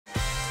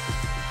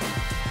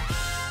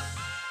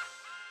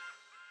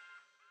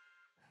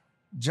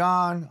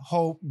John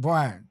Hope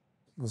Bryant.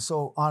 We're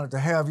so honored to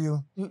have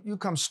you. You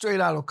come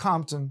straight out of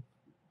Compton,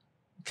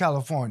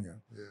 California,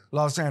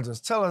 Los Angeles.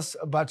 Tell us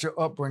about your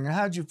upbringing.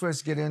 How did you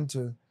first get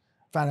into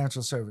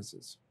financial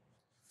services?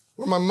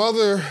 Well, my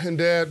mother and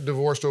dad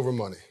divorced over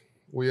money.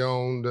 We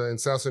owned, in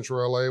South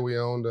Central LA, we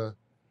owned a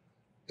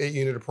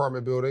 8-unit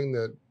apartment building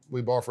that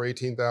we bought for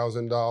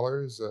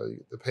 $18,000.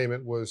 The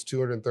payment was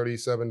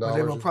 $237. But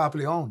they were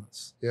property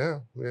owners. Yeah.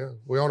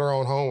 We owned our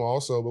own home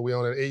also, but we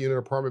owned an 8-unit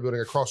apartment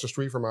building across the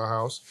street from our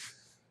house.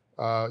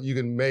 You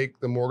can make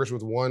the mortgage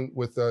with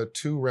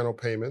 2 rental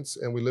payments,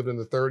 and we lived in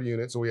the 3rd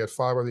unit, so we had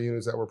 5 other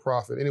units that were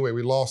profit. Anyway,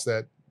 we lost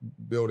that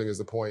building is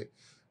the point.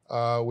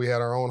 We had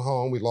our own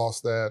home, we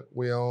lost that.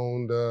 We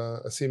owned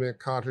a cement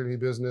contracting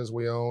business.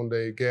 We owned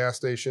a gas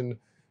station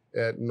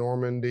at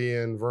Normandy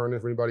and Vernon,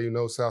 for anybody who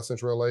knows South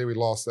Central LA. We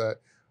lost that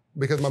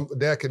because my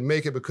dad could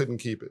make it but couldn't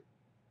keep it.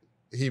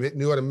 He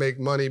knew how to make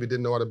money but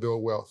didn't know how to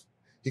build wealth.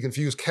 He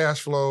confused cash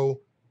flow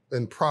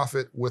and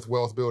profit with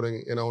wealth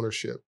building and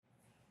ownership.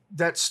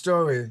 That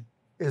story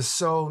is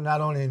so not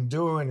only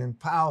enduring and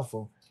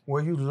powerful,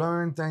 where you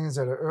learned things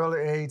at an early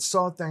age,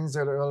 saw things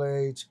at an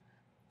early age,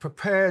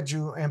 prepared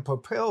you and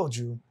propelled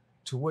you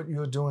to what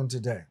you're doing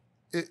today.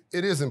 It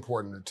is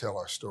important to tell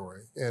our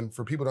story and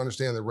for people to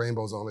understand that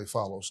rainbows only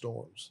follow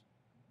storms.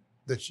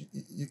 That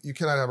you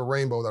cannot have a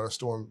rainbow without a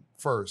storm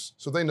first.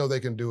 So they know they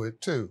can do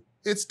it too.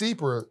 It's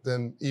deeper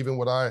than even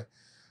what I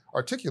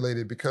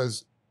articulated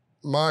because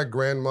my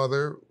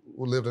grandmother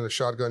lived in a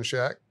shotgun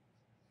shack.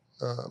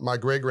 My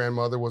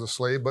great-grandmother was a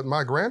slave, but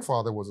my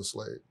grandfather was a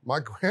slave.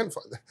 My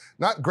grandfather,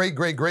 not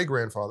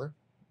great-great-great-grandfather,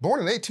 born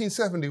in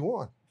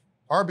 1871,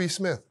 R.B.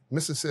 Smith,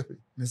 Mississippi.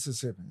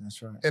 Mississippi,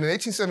 that's right. And in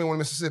 1871,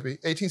 Mississippi,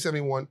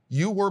 1871,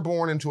 you were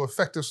born into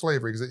effective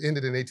slavery because it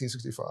ended in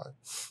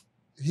 1865.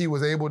 He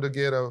was able to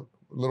get a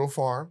little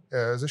farm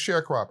as a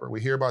sharecropper.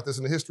 We hear about this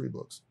in the history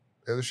books,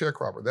 as a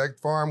sharecropper. That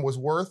farm was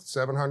worth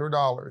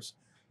 $700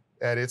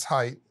 at its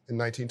height in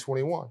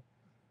 1921.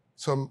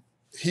 So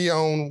he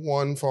owned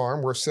one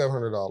farm worth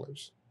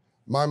 $700.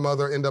 My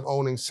mother ended up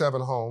owning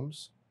 7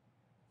 homes.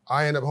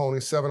 I ended up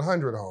owning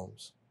 700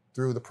 homes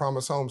through the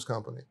Promise Homes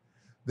Company.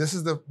 This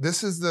is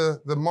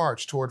the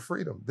march toward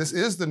freedom. This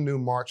is the new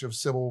march of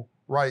civil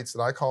rights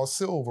that I call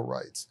civil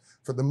rights,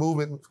 for the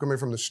movement coming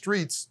from the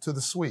streets to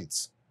the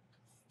suites.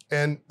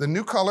 And the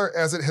new color,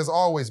 as it has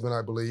always been,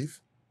 I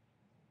believe,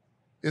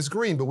 is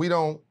green, but we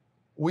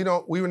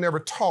were never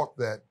taught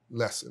that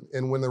lesson.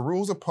 And when the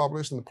rules are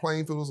published and the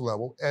playing field is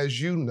level,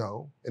 as you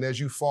know, and as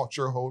you fought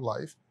your whole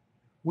life,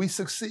 we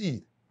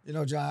succeed. You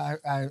know, John,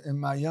 I in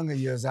my younger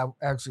years, I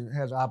actually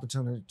had the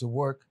opportunity to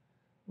work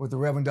with the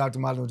Reverend Dr.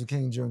 Martin Luther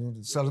King Jr.,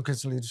 the Southern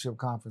Christian Leadership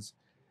Conference.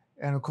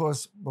 And of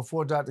course,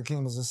 before Dr.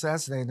 King was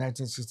assassinated in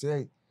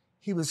 1968,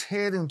 he was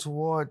heading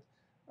toward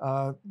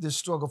this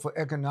struggle for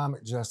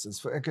economic justice,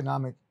 for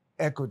economic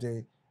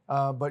equity.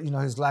 But, you know,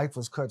 his life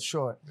was cut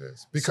short.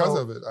 Yes, because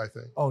of it, I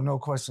think. Oh, no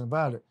question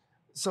about it.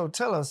 So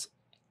tell us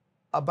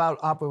about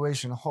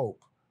Operation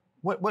Hope.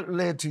 What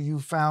led to you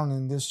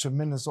founding this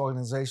tremendous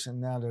organization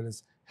now that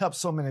has helped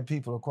so many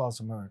people across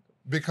America?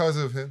 Because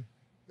of him.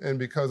 And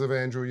because of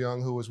Andrew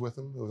Young, who was with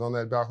him, who was on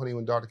that balcony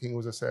when Dr. King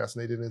was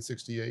assassinated in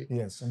 '68.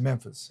 Yes, in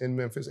Memphis. In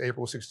Memphis,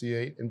 April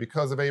 '68. And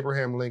because of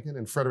Abraham Lincoln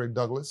and Frederick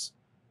Douglass,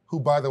 who,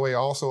 by the way,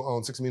 also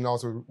owned $6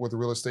 million worth of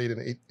real estate in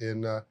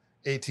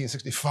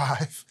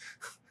 1865.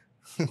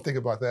 Think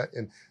about that.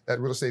 And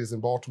that real estate is in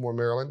Baltimore,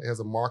 Maryland. It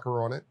has a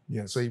marker on it.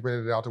 Yes. So he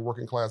rented it out to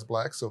working class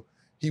blacks. So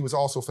he was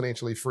also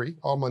financially free.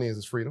 All money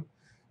is freedom.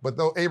 But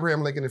though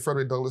Abraham Lincoln and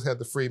Frederick Douglass had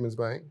the Freedmen's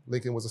Bank,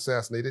 Lincoln was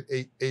assassinated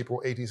April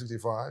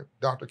 1865.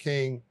 Dr.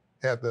 King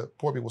had the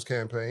Poor People's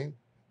Campaign.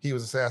 He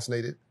was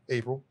assassinated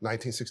April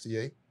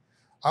 1968.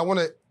 I want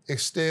to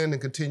extend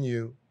and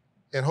continue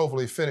and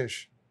hopefully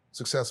finish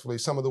successfully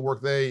some of the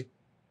work they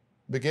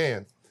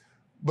began.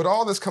 But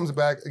all this comes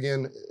back,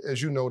 again,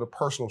 as you know, to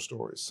personal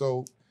stories.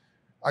 So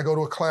I go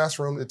to a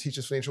classroom that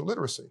teaches financial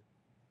literacy.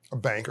 A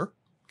banker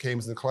came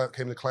to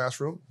the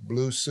classroom,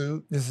 blue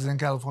suit. This is in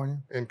California?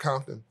 In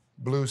Compton.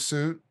 Blue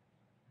suit,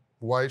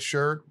 white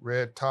shirt,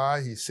 red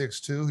tie. He's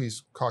 6'2",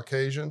 he's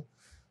Caucasian,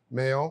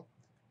 male,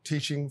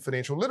 teaching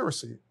financial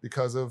literacy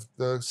because of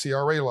the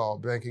CRA law,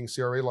 banking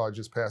CRA law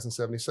just passed in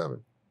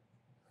 '77.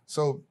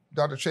 So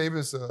Dr.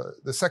 Chavis,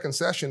 the second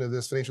session of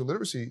this financial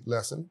literacy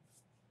lesson,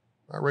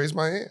 I raised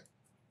my hand.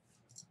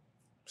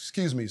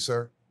 Excuse me,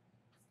 sir,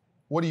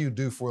 what do you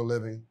do for a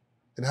living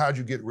and how'd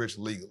you get rich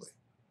legally?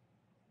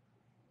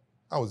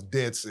 I was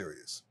dead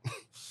serious.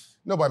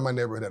 Nobody in my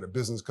neighborhood had a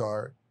business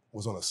card,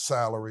 was on a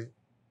salary,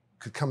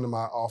 could come to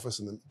my office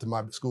and to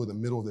my school in the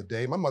middle of the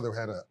day. My mother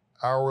had an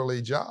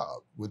hourly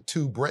job with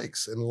 2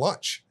 breaks and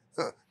lunch.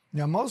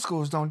 Now, most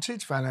schools don't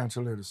teach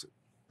financial literacy.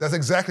 That's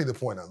exactly the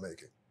point I'm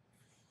making.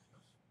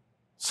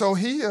 So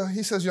he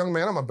says, young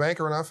man, I'm a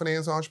banker and I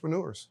finance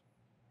entrepreneurs.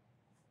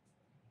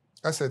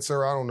 I said,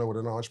 sir, I don't know what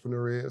an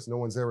entrepreneur is. No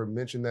one's ever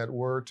mentioned that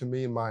word to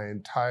me in my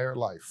entire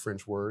life.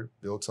 French word,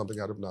 build something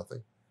out of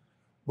nothing.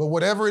 But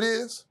whatever it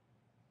is,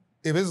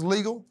 if it's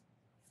legal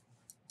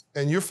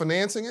and you're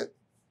financing it,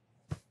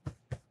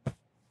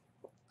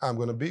 I'm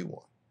going to be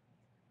one.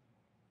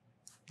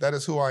 that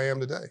is who I am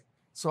today.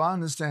 So I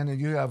understand that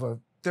you have a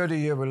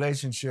 30-year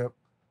relationship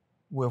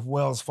with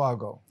Wells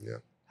Fargo. Yeah.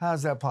 How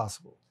is that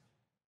possible?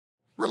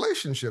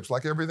 Relationships,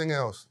 like everything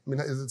else. I mean,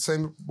 it's the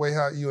same way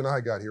how you and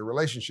I got here,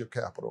 relationship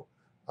capital.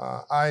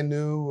 I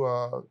knew,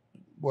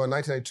 well, in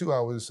 1992, I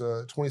was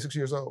 26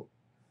 years old.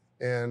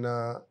 And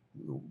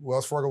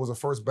Wells Fargo was the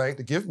first bank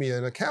to give me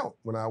an account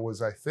when I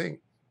was, I think,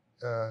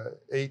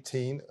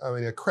 18,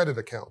 a credit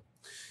account.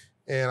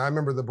 And I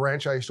remember the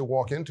branch I used to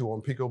walk into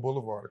on Pico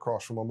Boulevard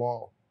across from a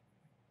mall.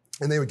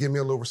 And they would give me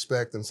a little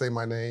respect and say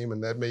my name,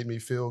 and that made me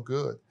feel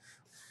good.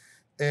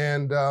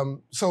 And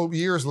so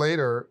years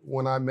later,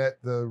 when I met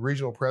the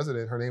regional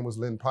president, her name was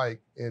Lynn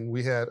Pike, and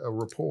we had a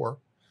rapport.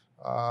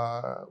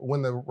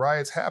 When the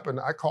riots happened,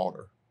 I called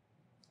her.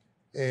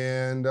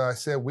 And I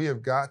said, we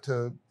have got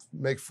to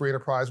make free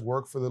enterprise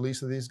work for the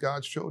least of these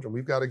God's children.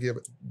 We've got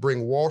to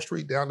bring Wall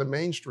Street down to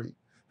Main Street,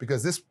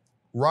 because this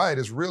riot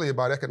is really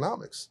about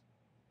economics.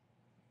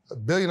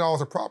 $1 billion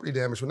of property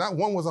damage, but not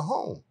one was a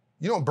home.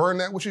 You don't burn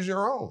that which is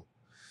your own.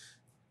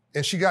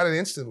 And she got it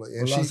instantly.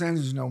 And well, Los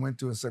Angeles, went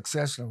through a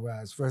succession of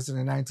riots. First in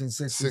the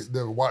 1960s.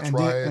 The Watts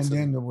riots. And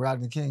then the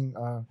Rodney King,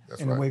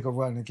 in the wake of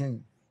Rodney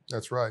King.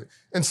 That's right.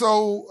 And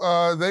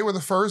so they were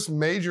the first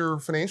major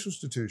financial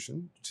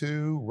institution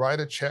to write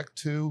a check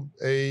to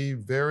a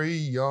very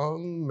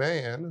young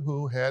man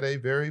who had a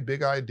very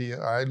big idea.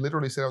 I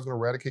literally said I was going to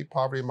eradicate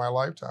poverty in my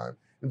lifetime.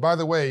 And by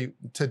the way,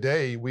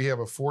 today we have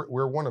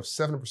we're one of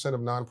 7% of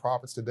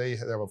nonprofits today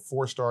that have a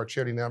 4-star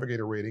Charity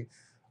Navigator rating,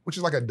 which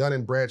is like a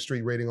Dun &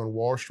 Bradstreet rating on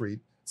Wall Street.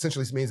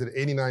 Essentially means that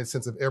 89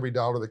 cents of every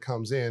dollar that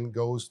comes in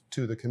goes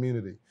to the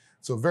community.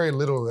 So very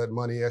little of that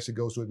money actually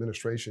goes to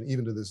administration,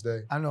 even to this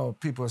day. I know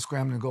people are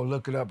scrambling to go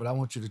look it up, but I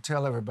want you to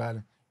tell everybody,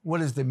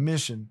 what is the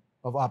mission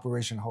of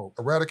Operation Hope?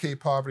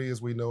 Eradicate poverty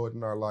as we know it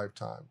in our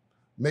lifetime.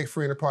 Make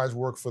free enterprise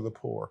work for the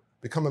poor.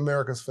 Become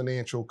America's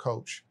financial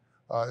coach.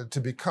 To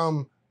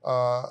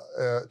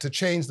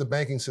change the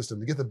banking system,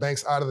 to get the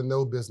banks out of the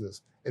no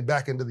business and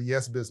back into the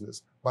yes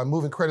business by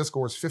moving credit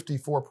scores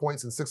 54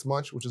 points in 6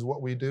 months, which is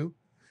what we do,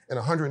 and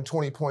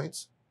 120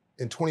 points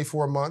in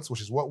 24 months,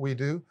 which is what we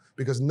do,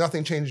 because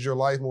nothing changes your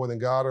life more than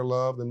God or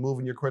love than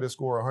moving your credit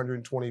score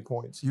 120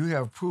 points. You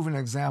have proven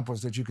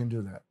examples that you can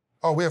do that.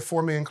 Oh, we have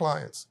 4 million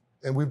clients,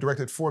 and we've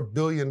directed $4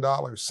 billion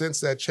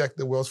since that check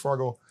that Wells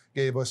Fargo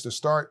gave us to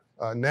start.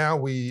 Now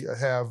we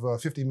have a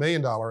 $50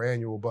 million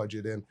annual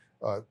budget, and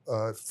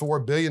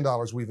 $4 billion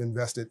we've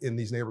invested in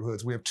these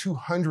neighborhoods. We have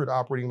 200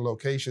 operating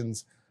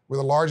locations. We're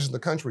the largest in the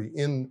country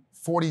in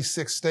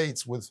 46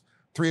 states with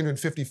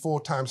 350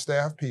 full-time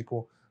staff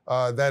people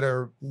that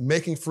are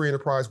making free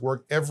enterprise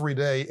work every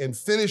day and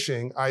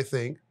finishing, I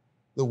think,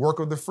 the work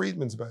of the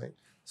Freedmen's Bank.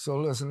 So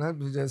listen, let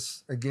me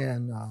just,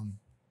 again,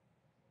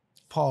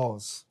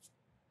 pause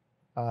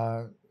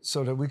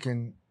so that we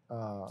can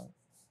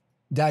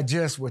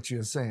digest what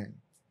you're saying.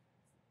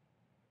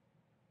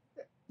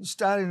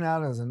 Starting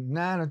out as a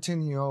 9 or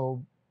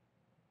 10-year-old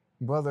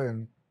brother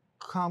in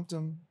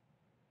Compton,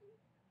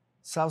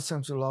 South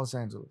Central Los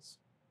Angeles.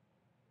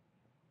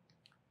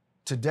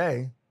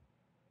 Today,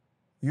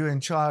 you're in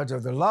charge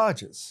of the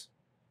largest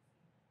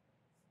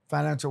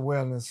financial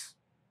wellness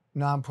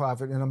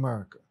nonprofit in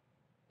America.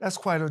 That's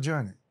quite a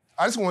journey.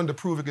 I just wanted to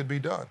prove it could be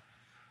done.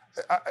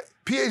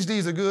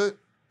 PhDs are good,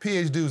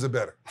 PhDs are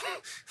better.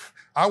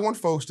 I want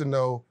folks to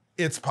know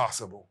it's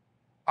possible.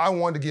 I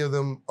want to give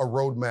them a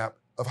roadmap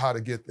of how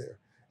to get there.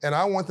 And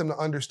I want them to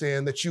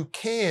understand that you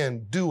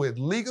can do it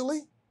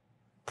legally,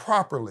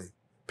 properly.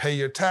 Pay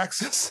your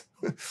taxes.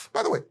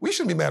 By the way, we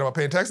shouldn't be mad about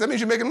paying taxes. That means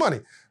you're making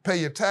money. Pay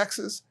your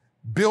taxes,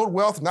 build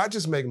wealth, not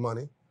just make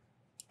money,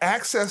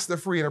 access the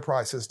free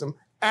enterprise system,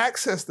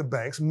 access the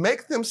banks,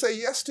 make them say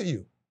yes to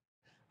you.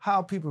 How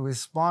are people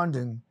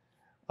responding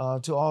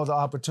to all the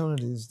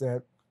opportunities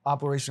that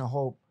Operation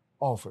Hope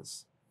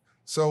offers?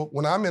 So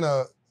when I'm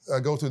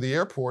go through the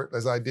airport,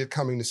 as I did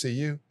coming to see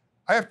you,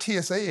 I have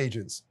TSA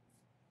agents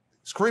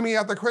screaming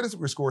out their credit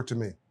score to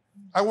me.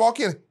 I walk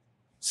in,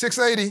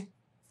 680,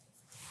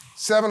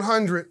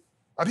 700.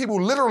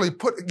 People literally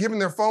giving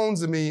their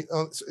phones to me.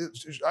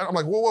 I'm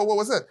like, whoa,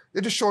 what's that?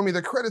 They're just showing me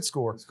their credit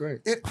score. That's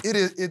great.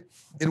 It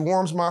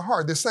warms my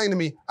heart. They're saying to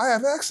me, I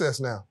have access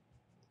now.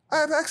 I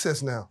have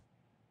access now.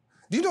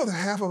 Do you know that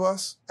half of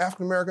us,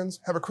 African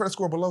Americans, have a credit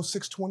score below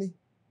 620?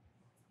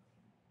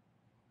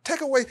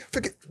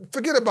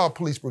 Forget about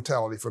police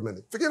brutality for a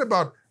minute. Forget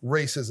about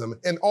racism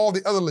and all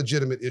the other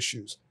legitimate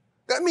issues.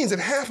 That means that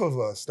half of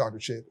us, Dr.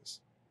 Chavis,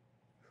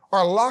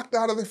 are locked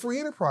out of the free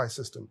enterprise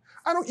system.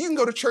 You can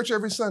go to church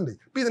every Sunday,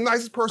 be the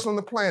nicest person on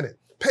the planet,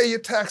 pay your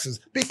taxes,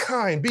 be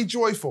kind, be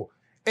joyful,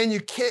 and you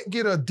can't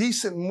get a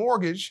decent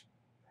mortgage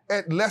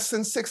at less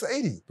than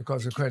 680.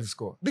 Because of your credit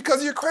score. Because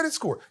of your credit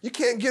score. You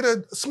can't get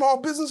a small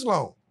business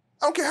loan.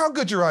 I don't care how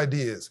good your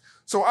idea is.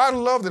 So I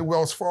love that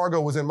Wells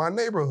Fargo was in my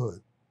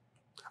neighborhood.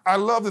 I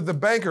love that the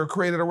banker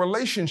created a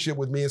relationship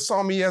with me and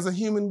saw me as a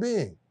human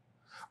being.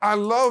 I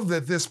love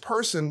that this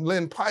person,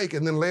 Lynn Pike,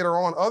 and then later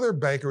on other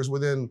bankers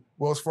within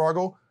Wells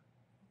Fargo,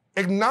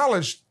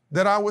 acknowledged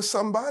that I was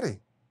somebody.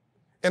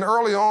 And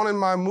early on in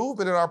my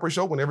movement at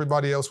Operation Hope, when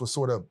everybody else was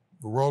sort of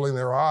rolling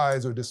their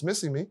eyes or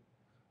dismissing me,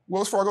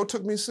 Wells Fargo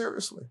took me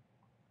seriously.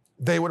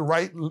 They would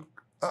write,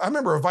 I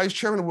remember a vice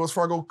chairman of Wells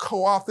Fargo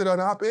co-opted an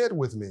op-ed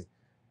with me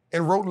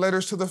and wrote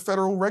letters to the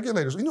federal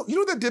regulators. You know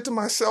what that did to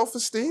my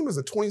self-esteem as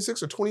a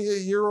 26 or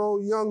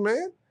 28-year-old young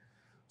man?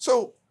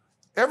 So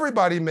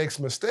everybody makes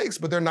mistakes,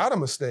 but they're not a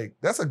mistake.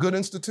 That's a good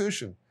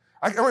institution.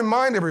 I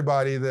remind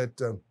everybody that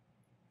the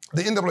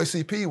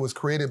NAACP was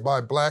created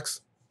by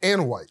blacks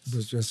and whites.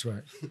 That's just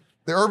right.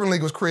 The Urban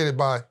League was created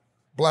by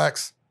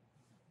blacks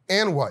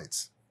and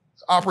whites.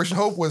 Operation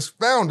Hope was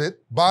founded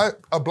by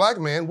a black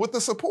man with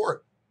the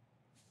support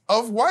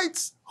of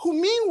whites who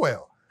mean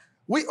well.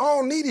 We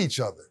all need each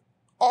other,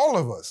 all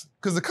of us,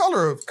 because the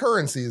color of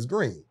currency is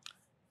green.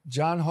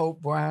 John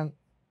Hope Bryant,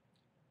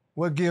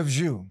 what gives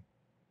you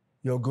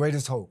your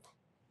greatest hope?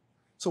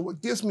 So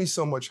what gives me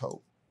so much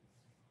hope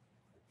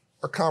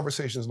are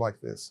conversations like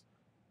this,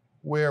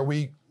 where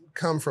we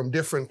come from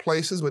different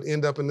places but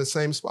end up in the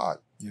same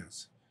spot.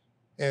 Yes.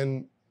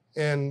 And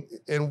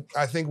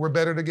I think we're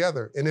better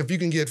together. And if you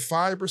can get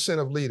 5%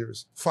 of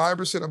leaders,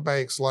 5% of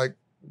banks like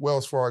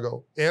Wells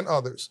Fargo and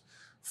others,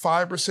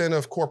 5%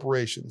 of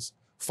corporations,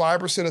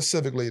 5% of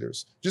civic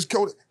leaders,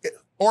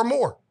 or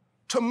more,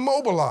 to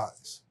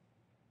mobilize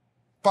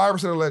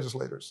 5% of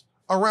legislators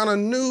around a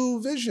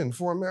new vision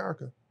for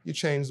America, you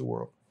change the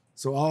world.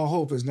 So all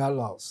hope is not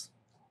lost.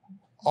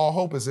 All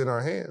hope is in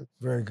our hands.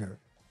 Very good.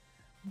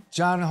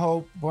 John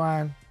Hope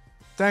Bryant,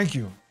 thank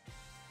you.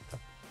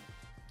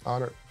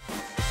 Honored.